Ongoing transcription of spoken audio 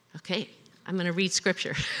Okay, I'm going to read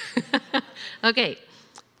scripture. Okay,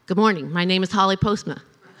 good morning. My name is Holly Postma.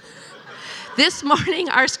 This morning,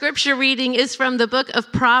 our scripture reading is from the book of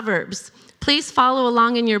Proverbs. Please follow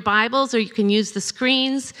along in your Bibles, or you can use the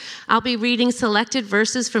screens. I'll be reading selected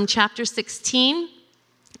verses from chapter 16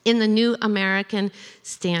 in the New American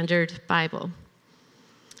Standard Bible.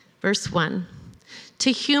 Verse 1.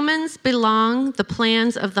 To humans belong the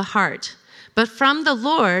plans of the heart, but from the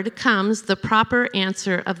Lord comes the proper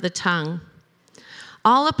answer of the tongue.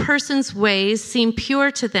 All a person's ways seem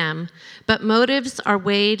pure to them, but motives are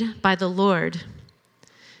weighed by the Lord.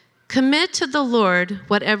 Commit to the Lord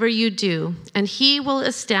whatever you do, and he will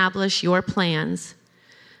establish your plans.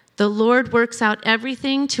 The Lord works out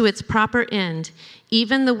everything to its proper end,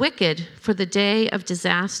 even the wicked for the day of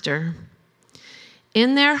disaster.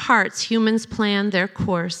 In their hearts, humans plan their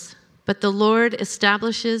course, but the Lord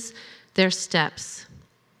establishes their steps.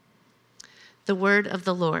 The word of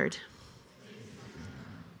the Lord.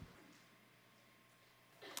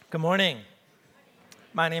 Good morning.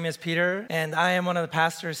 My name is Peter, and I am one of the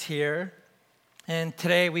pastors here. And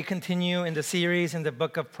today we continue in the series in the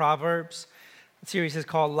book of Proverbs. The series is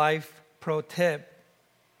called Life Pro Tip.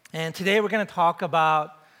 And today we're going to talk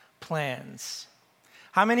about plans.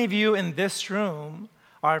 How many of you in this room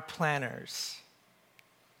are planners?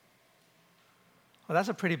 Well, that's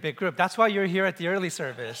a pretty big group. That's why you're here at the early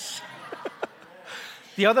service.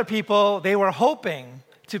 The other people, they were hoping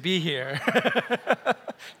to be here.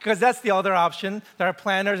 Because that's the other option. There are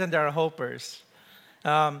planners and there are hopers.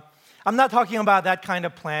 I'm not talking about that kind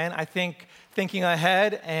of plan. I think thinking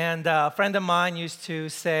ahead, and a friend of mine used to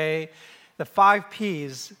say the 5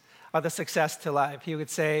 P's are the success to life. He would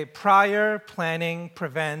say, prior planning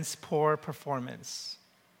prevents poor performance.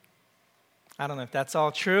 I don't know if that's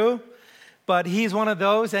all true, but he's one of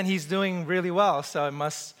those and he's doing really well, so it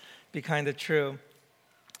must be kind of true.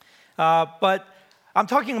 But I'm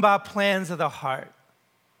talking about plans of the heart.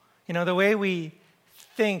 You know, the way we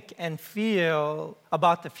think and feel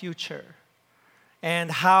about the future, and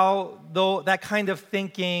how though that kind of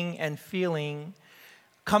thinking and feeling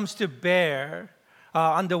comes to bear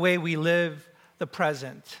on the way we live the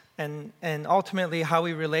present, and ultimately how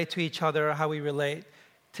we relate to each other, how we relate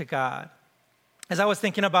to God. As I was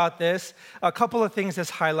thinking about this, a couple of things this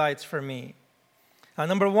highlights for me.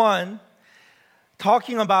 Number one,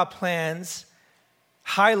 talking about plans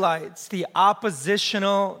highlights the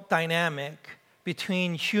oppositional dynamic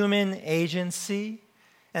between human agency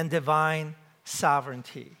and divine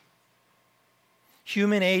sovereignty.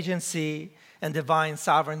 Human agency and divine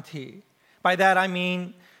sovereignty. By that I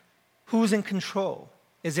mean, who's in control?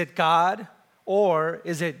 Is it God or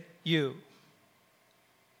is it you?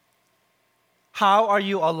 How are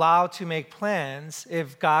you allowed to make plans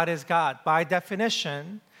if God is God? By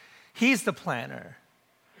definition, He's the planner.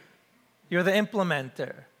 You're the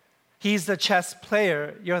implementer. He's the chess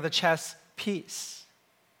player. You're the chess piece.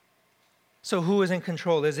 So who is in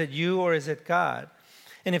control? Is it you or is it God?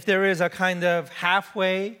 And if there is a kind of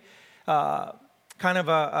halfway, kind of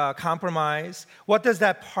a compromise, what does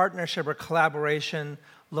that partnership or collaboration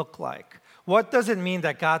look like? What does it mean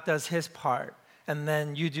that God does His part and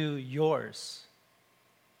then you do yours?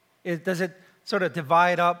 Does it sort of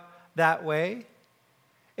divide up that way?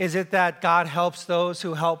 Is it that God helps those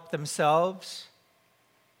who help themselves?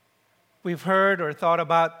 We've heard or thought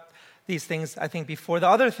about these things, I think, before. The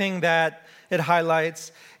other thing that it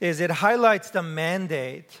highlights is it highlights the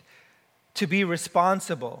mandate to be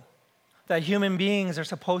responsible, that human beings are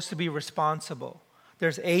supposed to be responsible.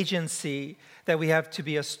 There's agency that we have to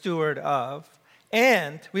be a steward of.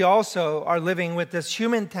 And we also are living with this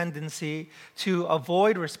human tendency to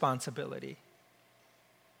avoid responsibility.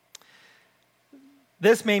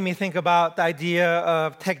 This made me think about the idea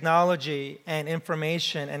of technology and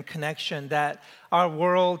information and connection that our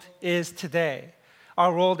world is today.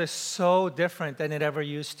 Our world is so different than it ever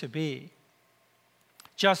used to be.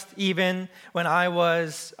 Just even when I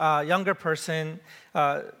was a younger person,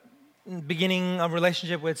 beginning a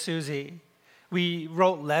relationship with Susie, we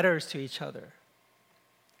wrote letters to each other,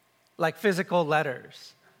 like physical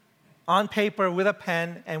letters, on paper with a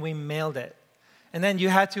pen, and we mailed it. And then you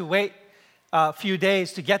had to wait a few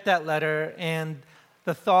days to get that letter, and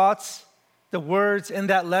the thoughts, the words in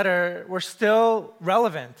that letter were still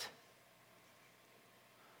relevant.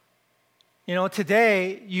 You know,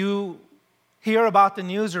 today you hear about the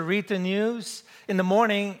news or read the news in the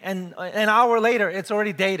morning, and an hour later it's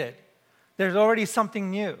already dated. There's already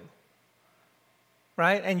something new,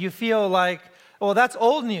 right? And you feel like, well, that's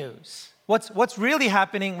old news. What's really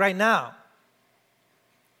happening right now?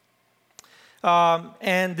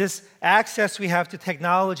 And this access we have to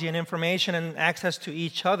technology and information and access to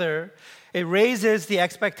each other, it raises the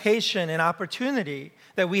expectation and opportunity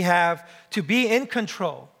that we have to be in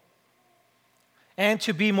control and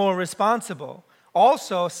to be more responsible.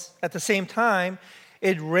 Also, at the same time,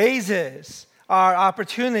 it raises our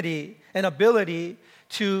opportunity and ability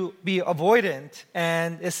to be avoidant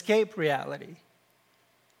and escape reality.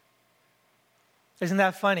 Isn't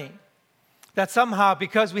that funny? That somehow,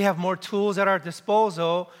 because we have more tools at our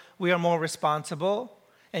disposal, we are more responsible,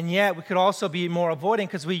 and yet we could also be more avoidant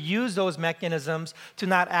because we use those mechanisms to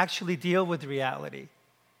not actually deal with reality.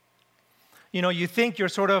 You know, you think you're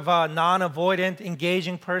sort of a non-avoidant,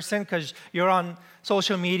 engaging person because you're on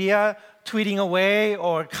social media, tweeting away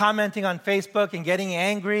or commenting on Facebook and getting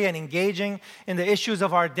angry and engaging in the issues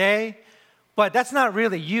of our day. But that's not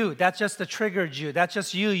really you. That's just the triggered you. That's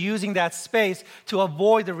just you using that space to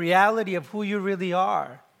avoid the reality of who you really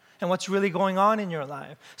are and what's really going on in your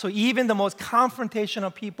life. So even the most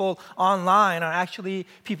confrontational people online are actually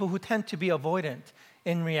people who tend to be avoidant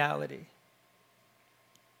in reality.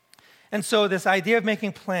 And so this idea of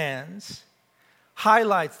making plans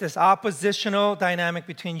highlights this oppositional dynamic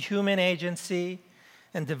between human agency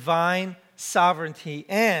and divine sovereignty,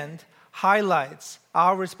 and highlights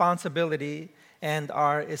our responsibility and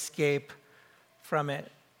our escape from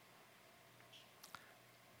it.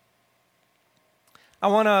 I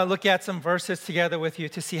want to look at some verses together with you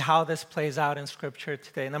to see how this plays out in Scripture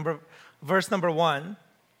today. Verse number 1,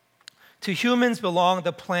 to humans belong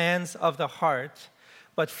the plans of the heart,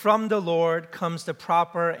 but from the Lord comes the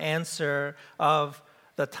proper answer of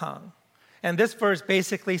the tongue. And this verse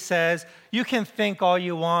basically says, you can think all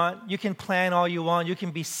you want, you can plan all you want, you can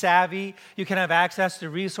be savvy, you can have access to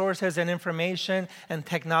resources and information and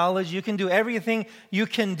technology, you can do everything you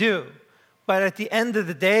can do. But at the end of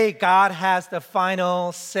the day, God has the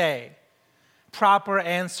final say. Proper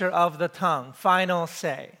answer of the tongue, final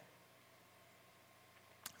say.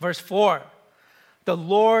 Verse 4, the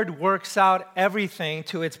Lord works out everything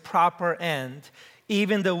to its proper end,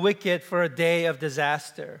 even the wicked for a day of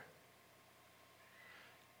disaster.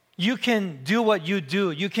 You can do what you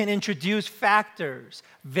do. You can introduce factors,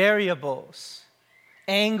 variables,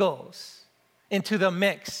 angles into the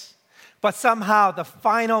mix. But somehow the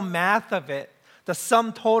final math of it, the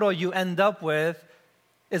sum total you end up with,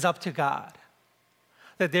 is up to God.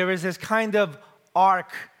 That there is this kind of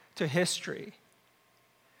arc to history.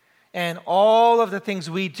 And all of the things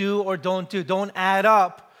we do or don't do don't add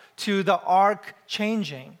up to the arc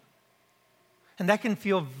changing. And that can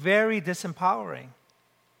feel very disempowering.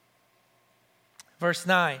 Verse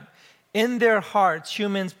 9, in their hearts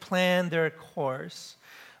humans plan their course,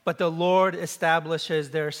 but the Lord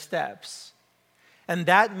establishes their steps. And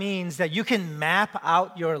that means that you can map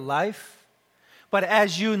out your life, but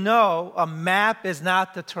as you know, a map is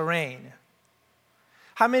not the terrain.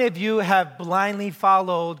 How many of you have blindly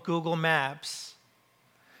followed Google Maps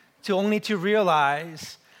only to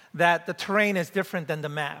realize that the terrain is different than the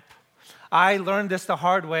map? I learned this the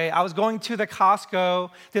hard way. I was going to the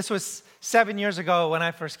Costco. This was 7 years ago when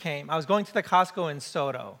I first came. I was going to the Costco in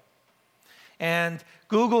Soto. And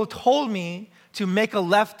Google told me to make a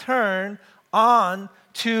left turn on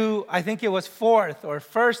to, I think it was 4th or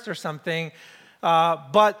 1st or something.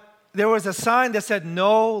 But there was a sign that said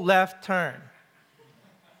no left turn.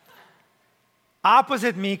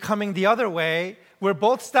 Opposite me, coming the other way, we're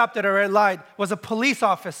both stopped at a red light, was a police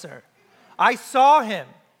officer. I saw him.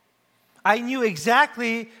 I knew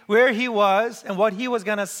exactly where he was and what he was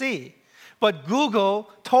going to see. But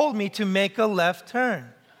Google told me to make a left turn.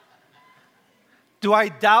 Do I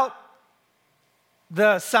doubt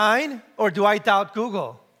the sign or do I doubt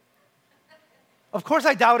Google? Of course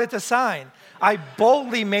I doubted the sign. I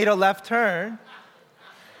boldly made a left turn.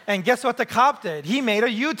 And guess what the cop did? He made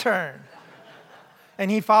a U-turn.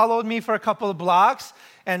 And he followed me for a couple of blocks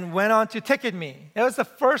and went on to ticket me. It was the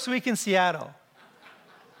first week in Seattle.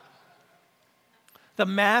 The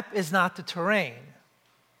map is not the terrain.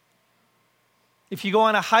 If you go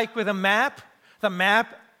on a hike with a map, the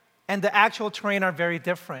map and the actual terrain are very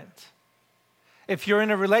different. If you're in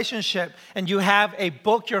a relationship and you have a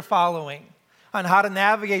book you're following on how to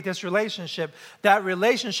navigate this relationship, that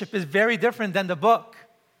relationship is very different than the book.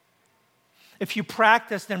 If you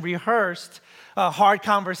practiced and rehearsed a hard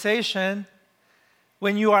conversation,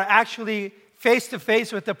 when you are actually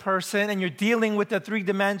face-to-face with the person and you're dealing with the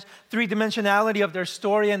three-dimensionality of their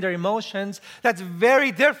story and their emotions, that's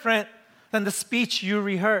very different than the speech you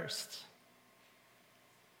rehearsed.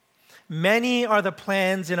 Many are the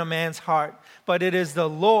plans in a man's heart, but it is the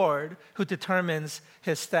Lord who determines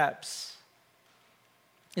his steps.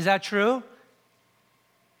 Is that true?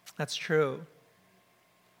 That's true.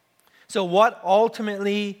 So what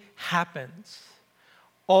ultimately happens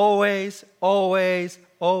always, always,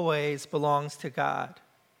 always belongs to God.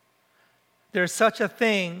 There's such a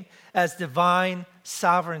thing as divine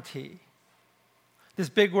sovereignty. This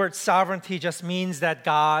big word sovereignty just means that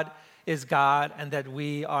God is God and that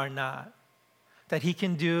we are not. That he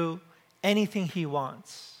can do anything he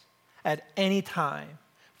wants at any time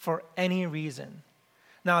for any reason.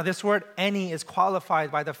 Now, this word any is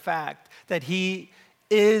qualified by the fact that he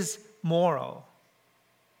is moral.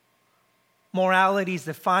 Morality is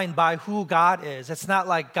defined by who God is. It's not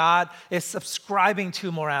like God is subscribing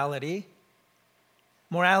to morality.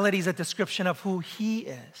 Morality is a description of who he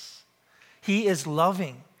is. He is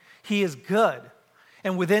loving. He is good.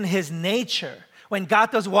 And within his nature, when God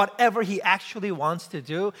does whatever he actually wants to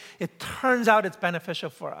do, it turns out it's beneficial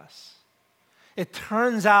for us. It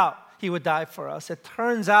turns out he would die for us. It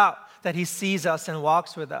turns out that he sees us and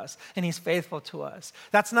walks with us, and he's faithful to us.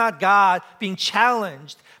 That's not God being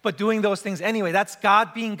challenged, but doing those things anyway. That's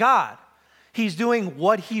God being God. He's doing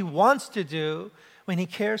what he wants to do when he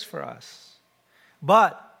cares for us.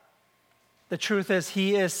 But the truth is,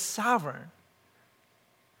 he is sovereign.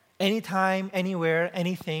 Anytime, anywhere,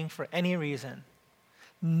 anything, for any reason.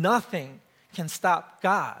 Nothing can stop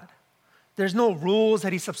God. There's no rules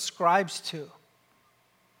that he subscribes to.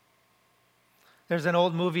 There's an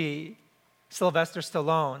old movie, Sylvester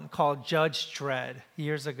Stallone, called Judge Dredd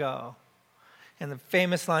years ago. And the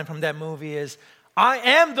famous line from that movie is, "I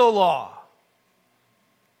am the law."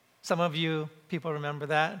 Some of you people remember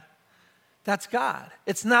that? That's God.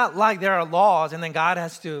 It's not like there are laws and then God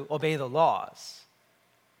has to obey the laws.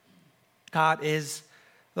 God is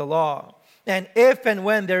the law. And if and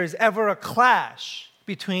when there is ever a clash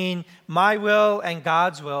between my will and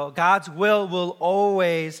God's will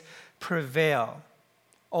always prevail.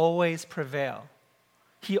 Always prevail.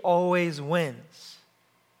 He always wins.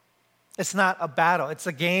 It's not a battle. It's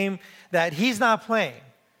a game that he's not playing.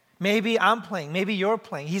 Maybe I'm playing. Maybe you're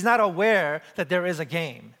playing. He's not aware that there is a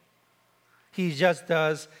game. He just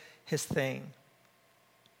does his thing.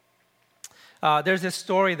 There's this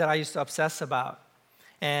story that I used to obsess about.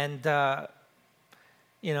 And,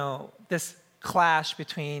 this clash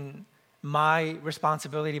between my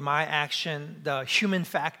responsibility, my action, the human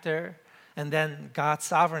factor, and then God's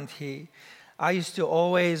sovereignty. I used to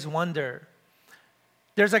always wonder.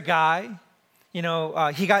 There's a guy,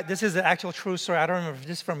 this is an actual true story. I don't remember,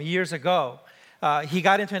 this from years ago. He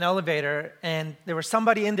got into an elevator, and there was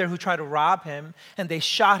somebody in there who tried to rob him, and they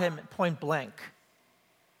shot him at point blank.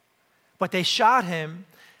 But they shot him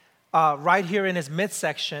right here in his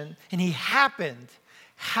midsection, and he happened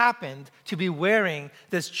to be wearing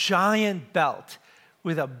this giant belt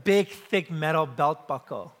with a big, thick metal belt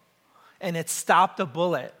buckle, and it stopped the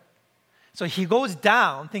bullet. So he goes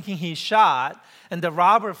down thinking he's shot, and the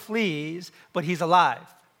robber flees, but he's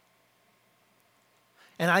alive.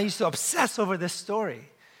 And I used to obsess over this story.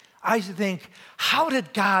 I used to think, how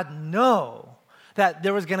did God know that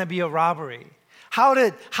there was going to be a robbery? How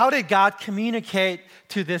did God communicate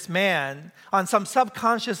to this man on some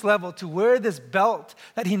subconscious level to wear this belt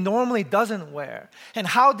that he normally doesn't wear? And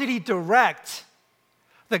how did he direct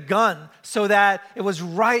the gun so that it was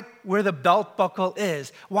right where the belt buckle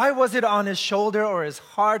is? Why was it on his shoulder or his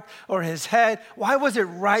heart or his head? Why was it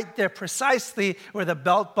right there precisely where the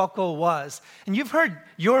belt buckle was? And you've heard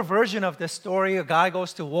your version of this story. A guy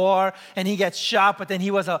goes to war and he gets shot, but then he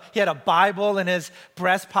had a Bible in his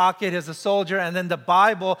breast pocket as a soldier, and then the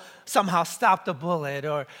Bible somehow stopped the bullet,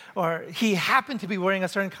 or he happened to be wearing a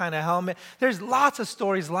certain kind of helmet. There's lots of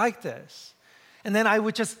stories like this. And then I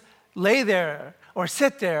would just lay there or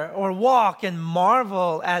sit there or walk and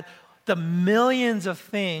marvel at the millions of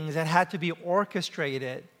things that had to be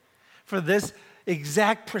orchestrated for this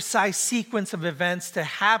exact precise sequence of events to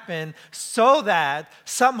happen so that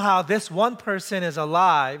somehow this one person is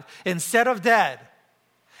alive instead of dead.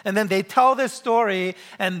 And then they tell this story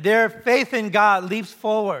and their faith in God leaps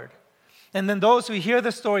forward. And then those who hear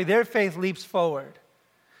the story, their faith leaps forward.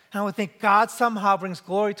 And I would think God somehow brings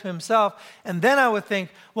glory to himself. And then I would think,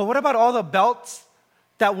 well, what about all the belts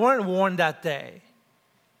that weren't worn that day?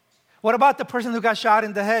 What about the person who got shot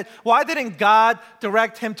in the head? Why didn't God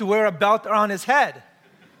direct him to wear a belt around his head?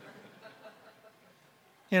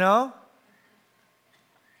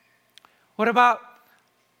 What about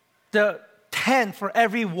the 10 for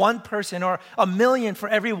every one person, or 1 million for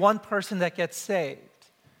every one person that gets saved?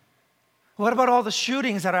 What about all the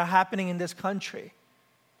shootings that are happening in this country?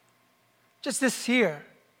 Just this year,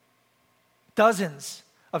 dozens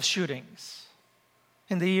of shootings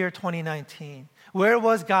in the year 2019. Where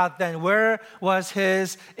was God then? Where was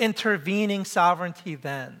his intervening sovereignty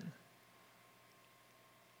then?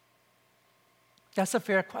 That's a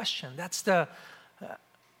fair question. That's the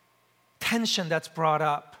tension that's brought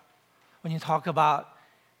up when you talk about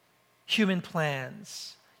human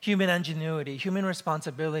plans, human ingenuity, human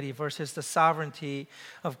responsibility versus the sovereignty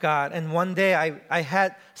of God. And one day I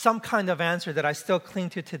had some kind of answer that I still cling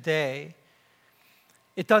to today.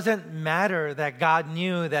 It doesn't matter that God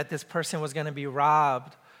knew that this person was going to be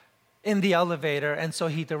robbed in the elevator, and so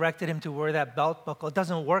he directed him to wear that belt buckle. It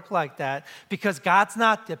doesn't work like that because God's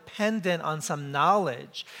not dependent on some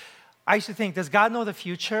knowledge. I used to think, does God know the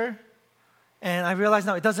future? And I realized,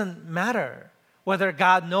 no, it doesn't matter whether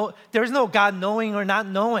God knows. There's no God knowing or not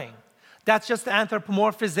knowing. That's just the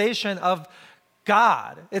anthropomorphization of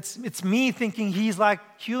God. It's me thinking he's like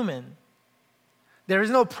human. There is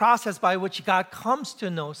no process by which God comes to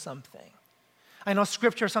know something. I know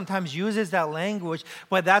Scripture sometimes uses that language,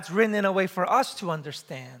 but that's written in a way for us to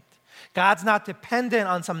understand. God's not dependent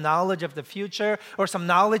on some knowledge of the future or some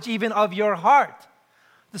knowledge even of your heart.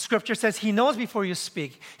 The Scripture says He knows before you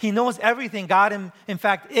speak. He knows everything. God, in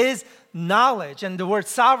fact, is knowledge. And the word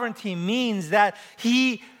sovereignty means that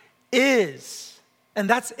He is. And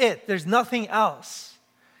that's it. There's nothing else.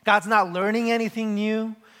 God's not learning anything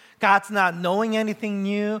new. God's not knowing anything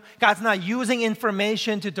new. God's not using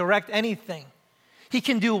information to direct anything. He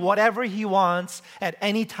can do whatever He wants at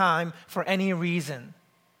any time for any reason.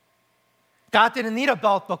 God didn't need a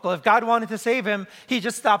belt buckle. If God wanted to save him, He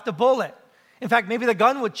just stopped the bullet. In fact, maybe the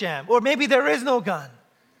gun would jam, or maybe there is no gun.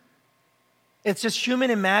 It's just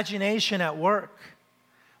human imagination at work.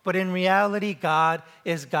 But in reality, God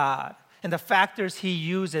is God. And the factors He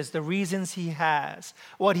uses, the reasons He has,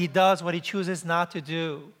 what He does, what He chooses not to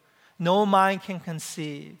do, no mind can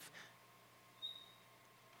conceive.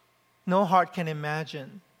 No heart can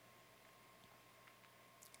imagine.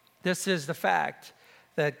 This is the fact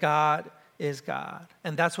that God is God.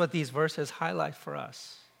 And that's what these verses highlight for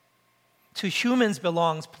us. To humans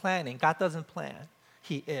belongs planning. God doesn't plan.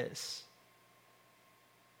 He is.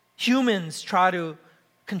 Humans try to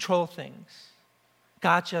control things.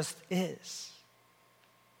 God just is.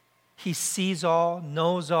 He sees all,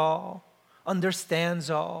 knows all, understands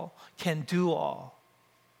all, can do all.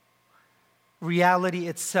 Reality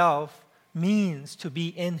itself means to be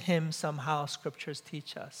in Him somehow, Scriptures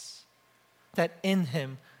teach us. That in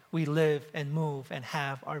Him we live and move and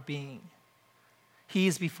have our being. He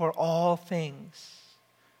is before all things,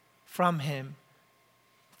 from Him,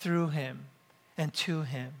 through Him, and to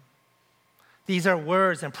Him. These are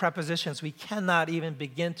words and prepositions we cannot even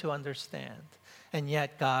begin to understand, and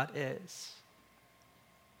yet God is.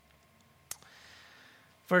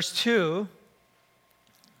 Verse 2,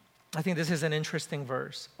 I think this is an interesting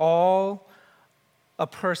verse. All a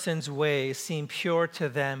person's ways seem pure to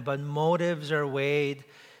them, but motives are weighed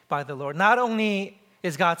by the Lord. Not only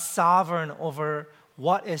is God sovereign over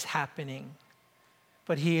what is happening,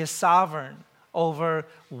 but He is sovereign over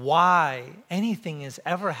why anything is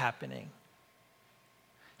ever happening.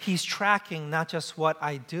 He's tracking not just what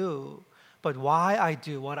I do, but why I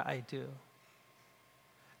do what I do.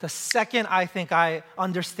 The second I think I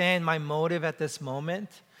understand my motive at this moment,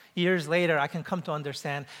 years later I can come to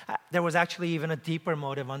understand there was actually even a deeper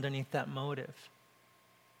motive underneath that motive.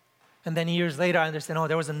 And then years later I understand,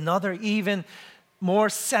 there was another even more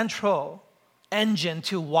central engine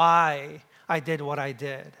to why I did what I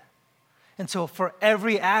did. And so for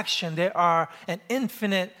every action, there are an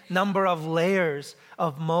infinite number of layers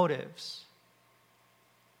of motives.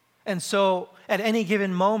 And so at any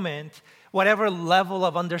given moment, whatever level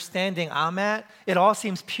of understanding I'm at, it all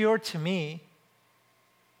seems pure to me.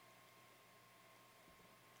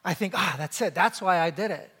 I think, that's it. That's why I did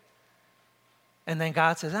it. And then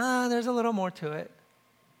God says, there's a little more to it.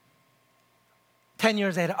 10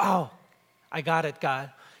 years later, I got it, God.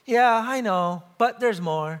 Yeah, I know, but there's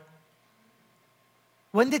more.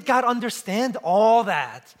 When did God understand all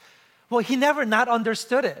that? Well, He never not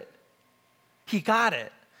understood it. He got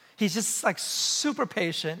it. He's just like super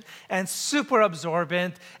patient and super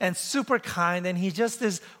absorbent and super kind, and He just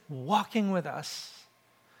is walking with us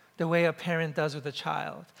the way a parent does with a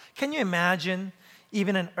child. Can you imagine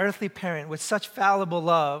even an earthly parent with such fallible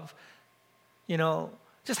love,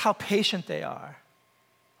 just how patient they are?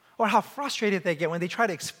 Or how frustrated they get when they try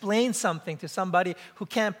to explain something to somebody who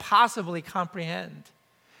can't possibly comprehend.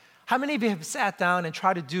 How many of you have sat down and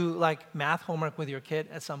tried to do like math homework with your kid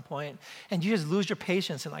at some point, and you just lose your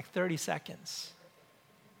patience in like 30 seconds?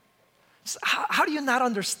 How do you not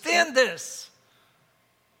understand this?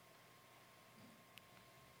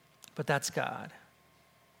 But that's God.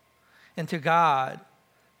 And to God,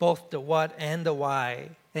 both the what and the why,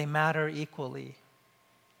 they matter equally.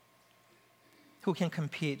 Who can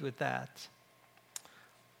compete with that?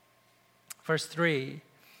 Verse 3,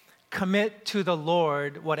 commit to the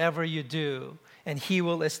Lord whatever you do, and He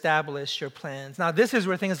will establish your plans. Now, this is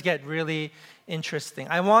where things get really interesting.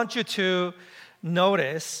 I want you to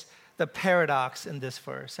notice the paradox in this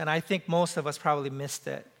verse, and I think most of us probably missed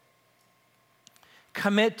it.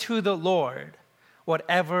 Commit to the Lord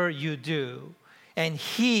whatever you do, and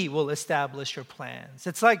He will establish your plans.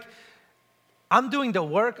 It's like, I'm doing the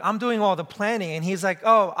work, I'm doing all the planning, and He's like,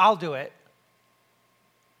 oh, I'll do it.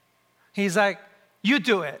 He's like, you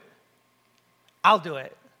do it. I'll do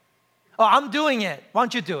it. Oh, I'm doing it. Why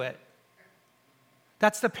don't you do it?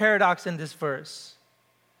 That's the paradox in this verse.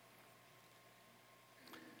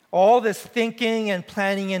 All this thinking and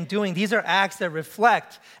planning and doing, these are acts that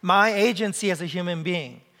reflect my agency as a human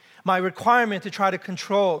being, my requirement to try to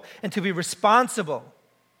control and to be responsible.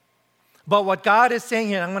 But what God is saying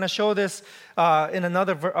here, and I'm going to show this in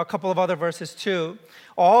a couple of other verses too,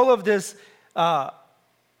 all of this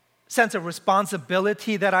sense of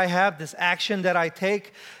responsibility that I have, this action that I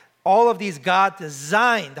take, all of these God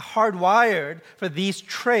designed, hardwired for these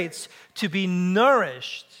traits to be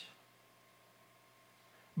nourished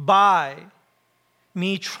by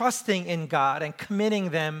me trusting in God and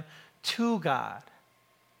committing them to God,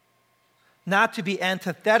 not to be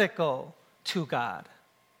antithetical to God.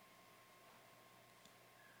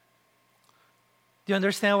 Do you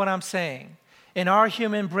understand what I'm saying? In our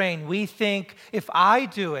human brain, we think if I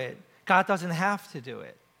do it, God doesn't have to do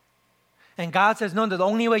it. And God says, no, the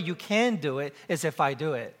only way you can do it is if I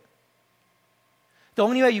do it. The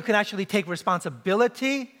only way you can actually take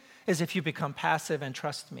responsibility is if you become passive and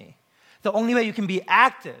trust me. The only way you can be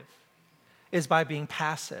active is by being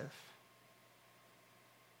passive.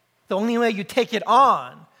 The only way you take it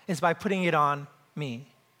on is by putting it on me.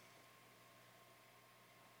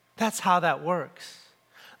 That's how that works.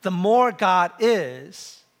 The more God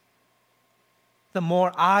is, the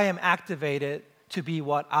more I am activated to be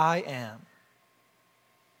what I am.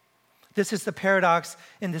 This is the paradox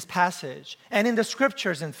in this passage and in the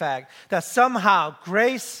scriptures, in fact, that somehow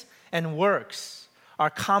grace and works are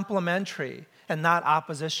complementary and not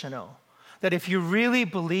oppositional. That if you really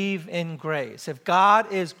believe in grace, if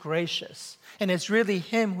God is gracious and it's really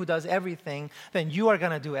Him who does everything, then you are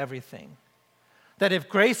going to do everything. That if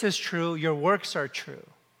grace is true, your works are true.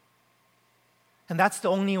 And that's the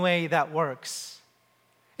only way that works,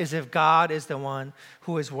 is if God is the one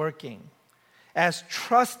who is working. As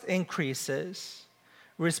trust increases,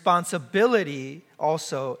 responsibility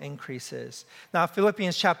also increases. Now,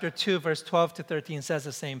 Philippians chapter 2, verse 12 to 13 says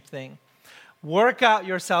the same thing. Work out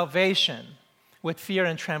your salvation with fear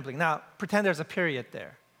and trembling. Now, pretend there's a period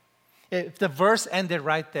there. If the verse ended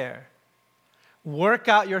right there, work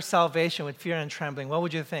out your salvation with fear and trembling, what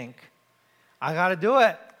would you think? I got to do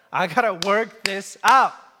it. I got to work this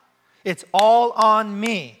out. It's all on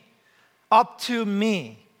me, up to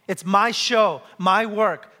me. It's my show, my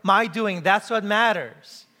work, my doing. That's what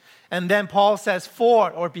matters. And then Paul says,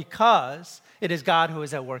 for or because it is God who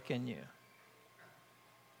is at work in you.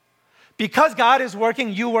 Because God is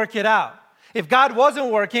working, you work it out. If God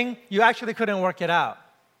wasn't working, you actually couldn't work it out.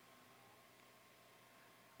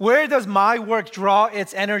 Where does my work draw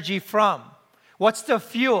its energy from? What's the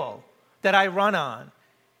fuel that I run on?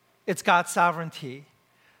 It's God's sovereignty.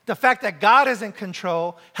 The fact that God is in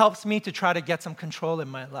control helps me to try to get some control in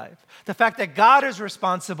my life. The fact that God is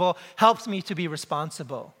responsible helps me to be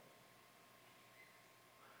responsible.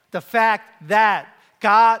 The fact that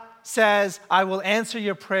God says, I will answer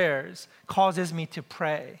your prayers, causes me to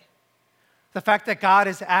pray. The fact that God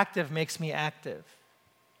is active makes me active.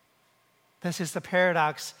 This is the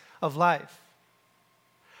paradox of life.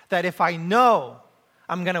 That if I know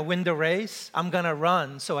I'm going to win the race, I'm going to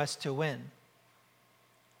run so as to win.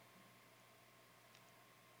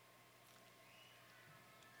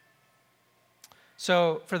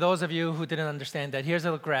 So, for those of you who didn't understand that, here's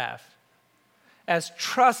a graph. As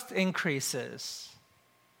trust increases,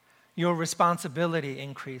 your responsibility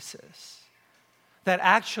increases. That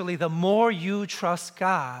actually, the more you trust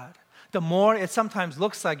God, the more it sometimes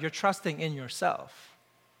looks like you're trusting in yourself.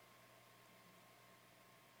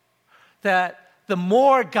 That the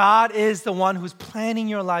more God is the one who's planning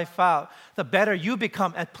your life out, the better you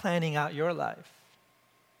become at planning out your life.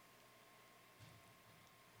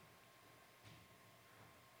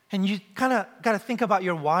 And you kind of got to think about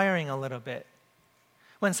your wiring a little bit.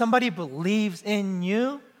 When somebody believes in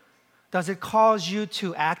you, does it cause you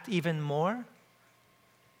to act even more?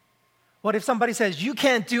 What if somebody says, you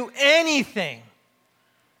can't do anything?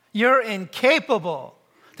 You're incapable.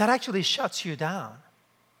 That actually shuts you down.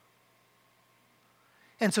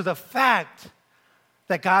 And so the fact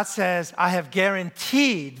that God says, I have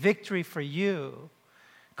guaranteed victory for you,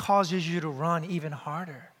 causes you to run even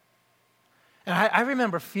harder. And I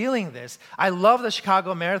remember feeling this. I love the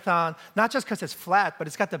Chicago Marathon, not just because it's flat, but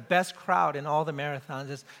it's got the best crowd in all the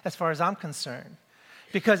marathons as far as I'm concerned.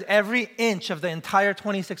 Because every inch of the entire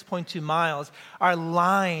 26.2 miles are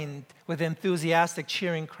lined with enthusiastic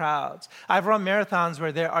cheering crowds. I've run marathons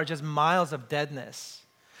where there are just miles of deadness.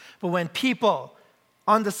 But when people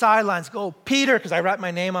on the sidelines go, Peter, because I write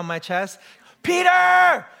my name on my chest,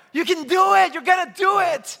 Peter, you can do it, you're gonna do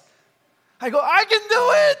it. I go, I can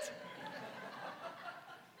do it.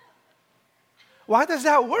 Why does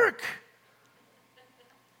that work?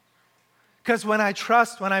 Because when I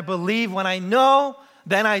trust, when I believe, when I know,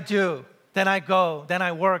 then I do. Then I go, then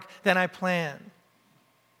I work, then I plan.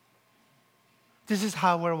 This is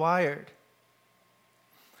how we're wired.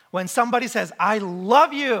 When somebody says, I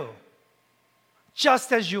love you,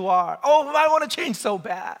 just as you are. Oh, I want to change so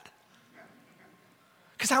bad.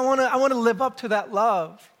 Because I want to live up to that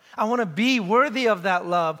love. I want to be worthy of that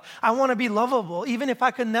love. I want to be lovable, even if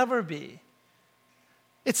I could never be.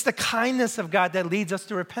 It's the kindness of God that leads us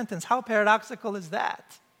to repentance. How paradoxical is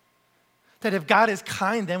that? That if God is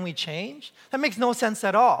kind, then we change? That makes no sense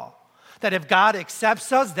at all. That if God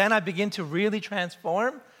accepts us, then I begin to really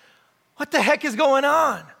transform? What the heck is going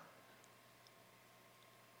on?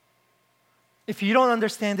 If you don't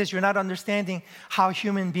understand this, you're not understanding how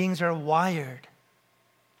human beings are wired.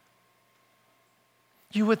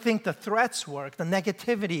 You would think the threats work, the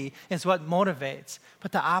negativity is what motivates,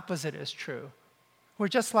 but the opposite is true. We're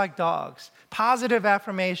just like dogs. Positive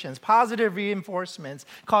affirmations, positive reinforcements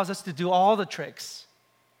cause us to do all the tricks.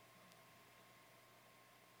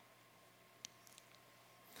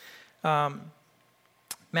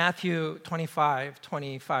 Matthew 25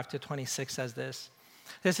 to 26 says this.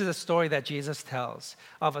 This is a story that Jesus tells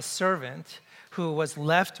of a servant who was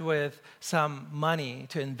left with some money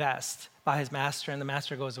to invest by his master, and the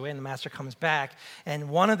master goes away, and the master comes back, and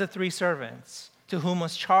one of the three servants to whom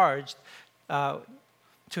was charged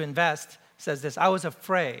to invest says this, I was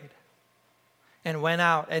afraid and went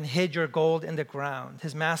out and hid your gold in the ground.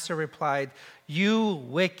 His master replied, you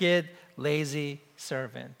wicked, lazy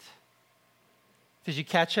servant. Did you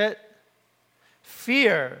catch it?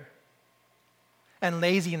 Fear and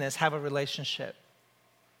laziness have a relationship.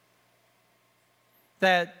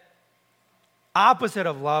 That opposite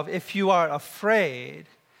of love, if you are afraid,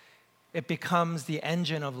 it becomes the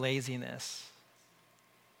engine of laziness.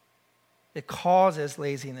 It causes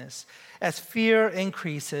laziness. As fear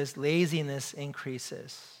increases, laziness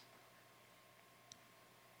increases.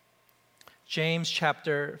 James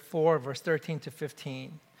chapter 4, verse 13 to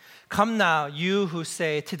 15. Come now, you who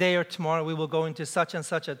say, today or tomorrow we will go into such and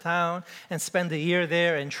such a town and spend a year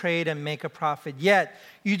there and trade and make a profit. Yet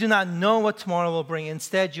you do not know what tomorrow will bring.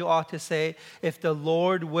 Instead, you ought to say, if the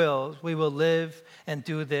Lord wills, we will live and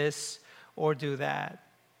do this or do that.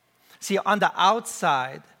 See, on the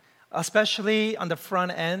outside, especially on the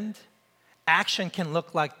front end, action can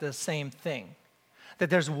look like the same thing. That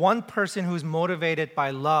there's one person who's motivated by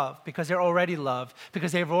love because they're already loved,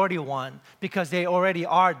 because they've already won, because they already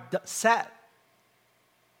are set.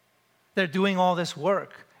 They're doing all this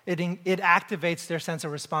work. It activates their sense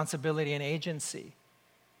of responsibility and agency.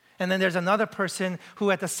 And then there's another person who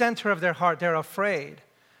at the center of their heart, they're afraid.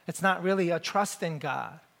 It's not really a trust in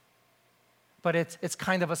God, but it's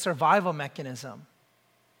kind of a survival mechanism.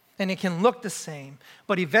 And it can look the same,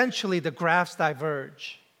 but eventually the graphs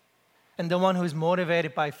diverge. And the one who's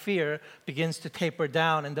motivated by fear begins to taper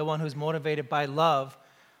down, and the one who's motivated by love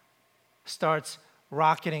starts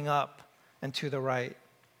rocketing up and to the right.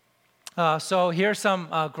 So here's some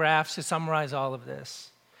graphs to summarize all of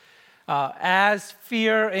this. As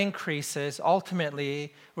fear increases,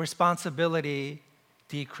 ultimately responsibility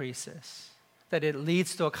decreases. That it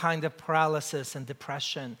leads to a kind of paralysis and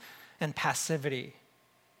depression and passivity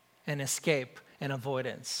and escape and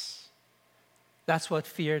avoidance. That's what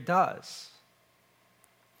fear does.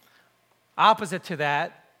 Opposite to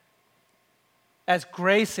that, as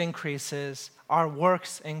grace increases, our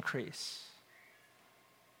works increase.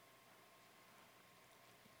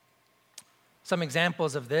 Some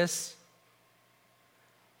examples of this.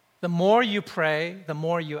 The more you pray, the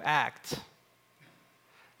more you act.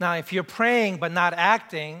 Now, if you're praying but not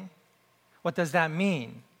acting, what does that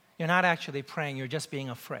mean? You're not actually praying, you're just being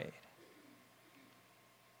afraid.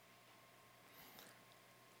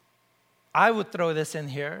 I would throw this in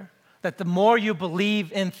here, that the more you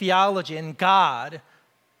believe in theology, in God,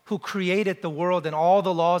 who created the world and all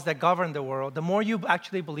the laws that govern the world, the more you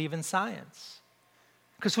actually believe in science.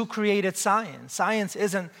 Because who created science? Science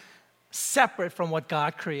isn't separate from what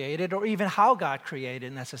God created or even how God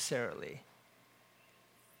created necessarily.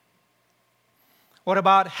 What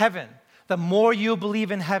about heaven? The more you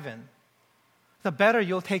believe in heaven, the better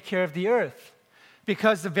you'll take care of the earth.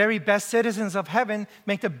 Because the very best citizens of heaven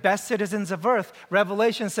make the best citizens of earth.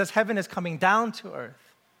 Revelation says heaven is coming down to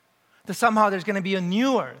earth. That somehow there's going to be a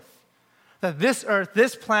new earth. That this earth,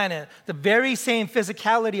 this planet, the very same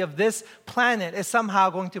physicality of this planet is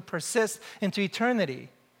somehow going to persist into eternity.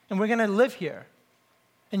 And we're going to live here.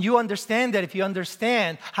 And you understand that if you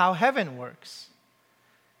understand how heaven works.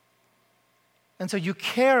 And so you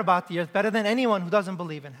care about the earth better than anyone who doesn't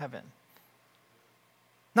believe in heaven.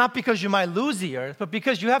 Not because you might lose the earth, but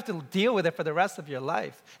because you have to deal with it for the rest of your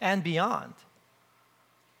life and beyond.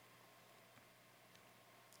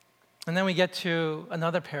 And then we get to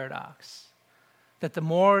another paradox, that the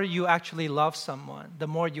more you actually love someone, the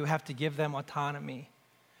more you have to give them autonomy,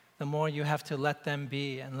 the more you have to let them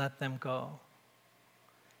be and let them go.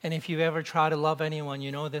 And if you ever try to love anyone,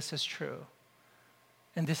 you know this is true.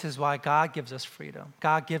 And this is why God gives us freedom.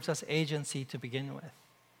 God gives us agency to begin with.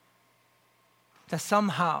 That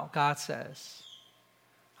somehow, God says,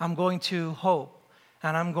 I'm going to hope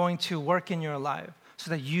and I'm going to work in your life so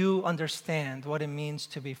that you understand what it means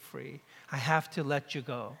to be free. I have to let you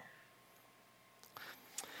go.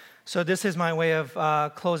 So this is my way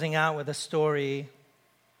of closing out with a story.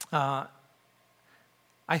 I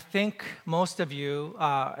think most of you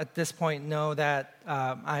at this point know that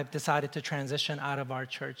I've decided to transition out of our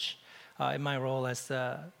church in my role as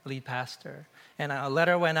the lead pastor. And a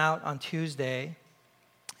letter went out on Tuesday,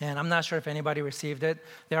 and I'm not sure if anybody received it.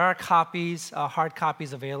 There are copies, hard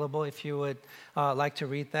copies available if you would like to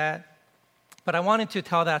read that. But I wanted to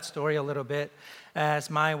tell that story a little bit as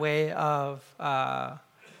my way of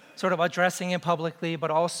sort of addressing it publicly,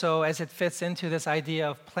 but also as it fits into this idea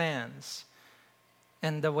of plans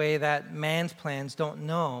and the way that man's plans don't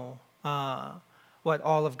know what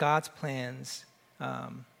all of God's plans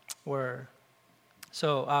were.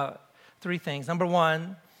 So 3 things. Number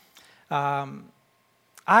 1,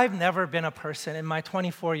 I've never been a person in my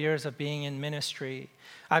 24 years of being in ministry,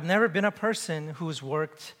 I've never been a person who's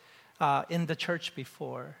worked in the church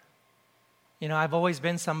before. You know, I've always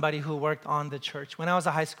been somebody who worked on the church. When I was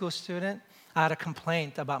a high school student, I had a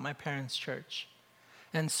complaint about my parents' church.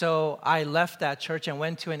 And so I left that church and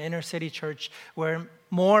went to an inner city church where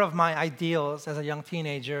more of my ideals as a young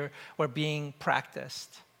teenager were being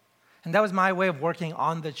practiced. And that was my way of working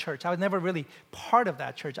on the church. I was never really part of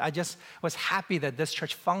that church. I just was happy that this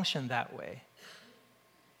church functioned that way.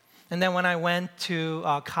 And then when I went to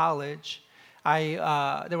college,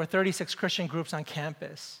 there were 36 Christian groups on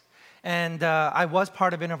campus. And I was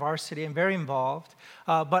part of InterVarsity and very involved.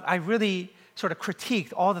 But I really sort of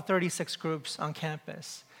critiqued all the 36 groups on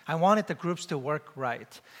campus. I wanted the groups to work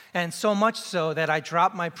right. And so much so that I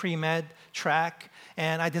dropped my pre-med track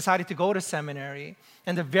and I decided to go to seminary.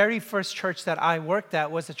 And the very first church that I worked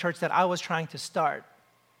at was the church that I was trying to start,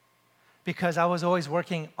 because I was always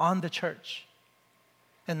working on the church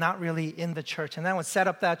and not really in the church. And then I would set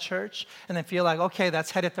up that church and then feel like, okay,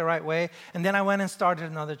 that's headed the right way. And then I went and started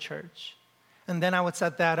another church. And then I would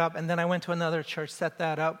set that up. And then I went to another church, set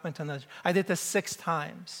that up, went to another. I did this 6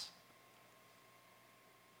 times,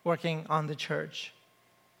 working on the church.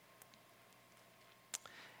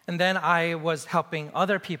 And then I was helping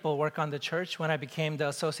other people work on the church when I became the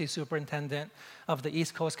associate superintendent of the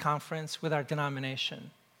East Coast Conference with our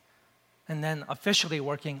denomination. And then officially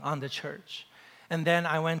working on the church. And then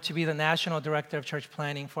I went to be the national director of church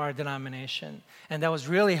planning for our denomination. And that was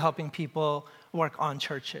really helping people work on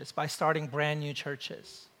churches by starting brand new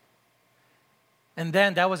churches. And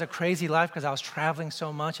then that was a crazy life because I was traveling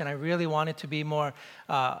so much and I really wanted to be more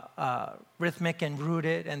rhythmic and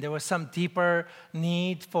rooted. And there was some deeper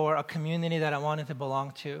need for a community that I wanted to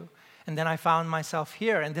belong to. And then I found myself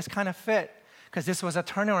here, and this kind of fit because this was a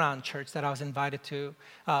turnaround church that I was invited to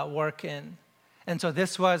work in. And so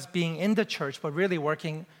this was being in the church, but really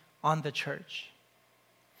working on the church.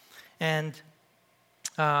 And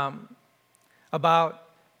about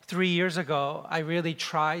 3 years ago, I really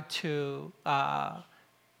tried to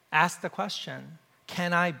ask the question,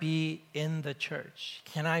 can I be in the church?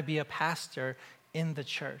 Can I be a pastor in the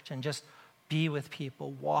church and just be with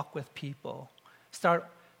people, walk with people, start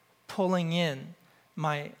pulling in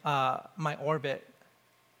my orbit,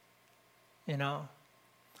 you know?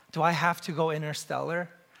 Do I have to go interstellar,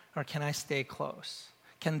 or can I stay close?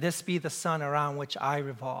 Can this be the sun around which I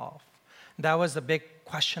revolve? That was the big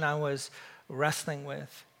question I was wrestling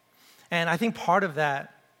with. And I think part of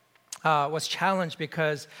that was challenged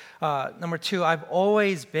because, number 2, I've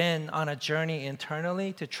always been on a journey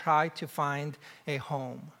internally to try to find a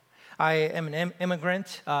home. I am an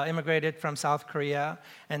immigrant, immigrated from South Korea,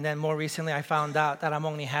 and then more recently I found out that I'm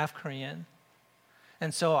only half Korean.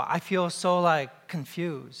 And so I feel so like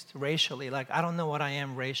confused racially, like I don't know what I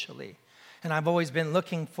am racially. And I've always been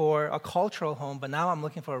looking for a cultural home, but now I'm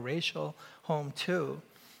looking for a racial home too.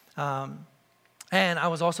 And I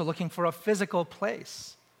was also looking for a physical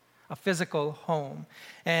place, a physical home.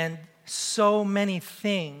 And so many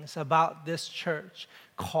things about this church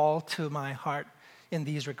call to my heart in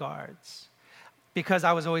these regards. Because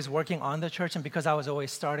I was always working on the church and because I was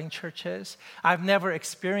always starting churches, I've never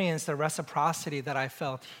experienced the reciprocity that I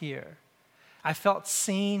felt here. I felt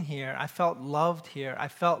seen here. I felt loved here. I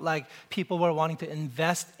felt like people were wanting to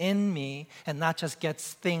invest in me and not just get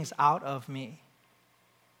things out of me.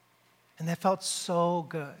 And that felt so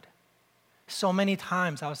good. So many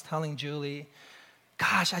times I was telling Julie,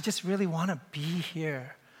 gosh, I just really want to be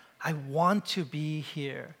here. I want to be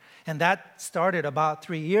here. And that started about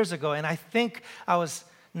 3 years ago. And I think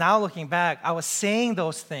now looking back, I was saying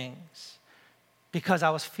those things because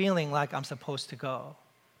I was feeling like I'm supposed to go.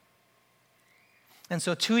 And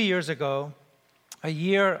so 2 years ago, a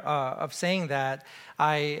year of saying that,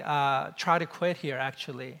 I tried to quit here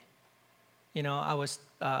actually. I was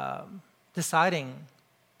deciding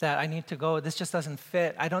that I need to go. This just doesn't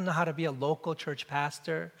fit. I don't know how to be a local church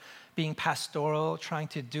pastor, being pastoral, trying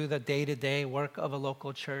to do the day-to-day work of a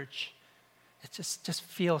local church. It just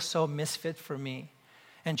feels so misfit for me.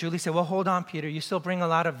 And Julie said, well, hold on, Peter. You still bring a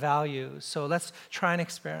lot of value, so let's try an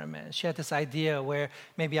experiment. She had this idea where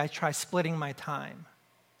maybe I try splitting my time.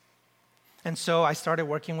 And so I started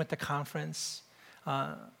working with the conference.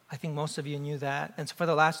 I think most of you knew that. And so for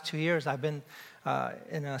the last 2 years, I've been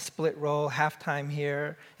in a split role, half-time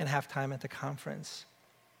here and half-time at the conference,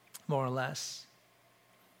 more or less.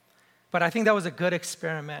 But I think that was a good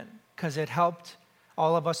experiment because it helped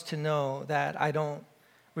all of us to know that I don't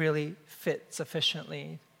really fit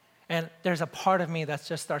sufficiently. And there's a part of me that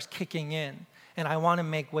just starts kicking in. And I want to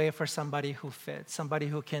make way for somebody who fits, somebody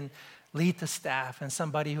who can lead the staff and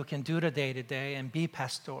somebody who can do the day-to-day and be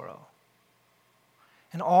pastoral.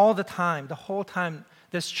 And all the time, the whole time,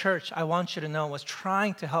 this church, I want you to know, was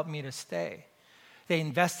trying to help me to stay. They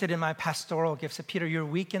invested in my pastoral gifts. Said, Peter, you're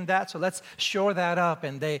weak in that, so let's shore that up.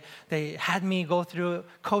 And they had me go through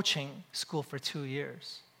coaching school for 2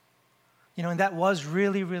 years. And that was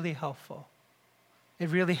really, really helpful. It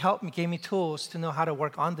really helped me, gave me tools to know how to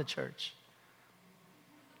work on the church.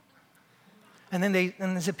 And then they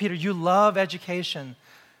said, Peter, you love education.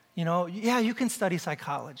 Yeah, you can study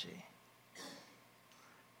psychology.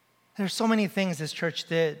 There's so many things this church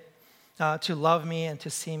did to love me and to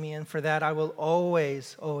see me, and for that I will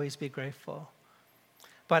always, always be grateful.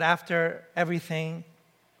 But after everything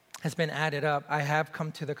has been added up, I have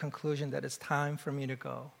come to the conclusion that it's time for me to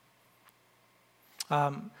go.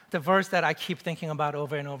 The verse that I keep thinking about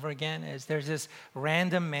over and over again is there's this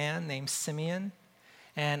random man named Simeon,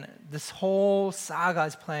 and this whole saga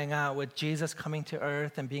is playing out with Jesus coming to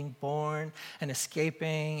earth and being born and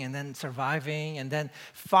escaping and then surviving and then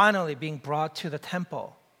finally being brought to the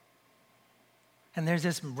temple. And there's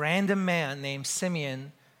this random man named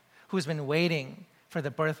Simeon who's been waiting for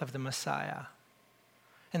the birth of the Messiah.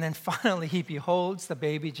 And then finally he beholds the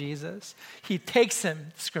baby Jesus. He takes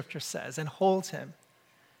him, Scripture says, and holds him.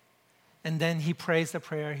 And then he prays the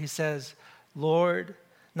prayer. He says, Lord,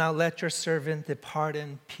 now let your servant depart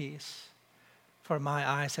in peace, for my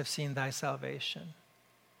eyes have seen thy salvation.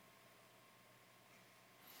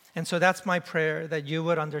 And so that's my prayer, that you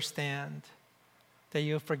would understand, that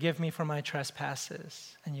you would forgive me for my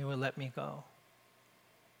trespasses, and you would let me go.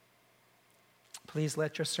 Please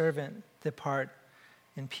let your servant depart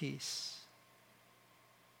in peace.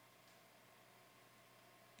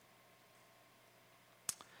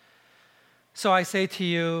 So I say to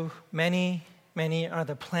you, many are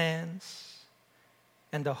the plans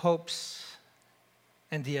and the hopes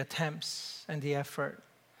and the attempts and the effort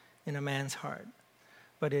in a man's heart,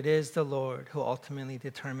 but it is the Lord who ultimately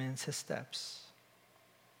determines his steps.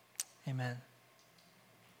 Amen.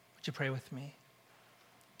 Would you pray with me?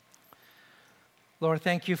 Lord,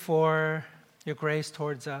 thank you for your grace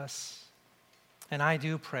towards us. And I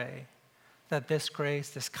do pray that this grace,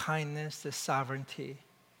 this kindness, this sovereignty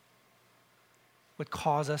would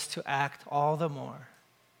cause us to act all the more,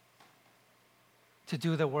 to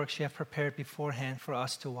do the works you have prepared beforehand for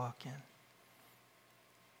us to walk in.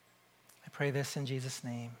 I pray this in Jesus'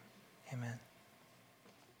 name. Amen.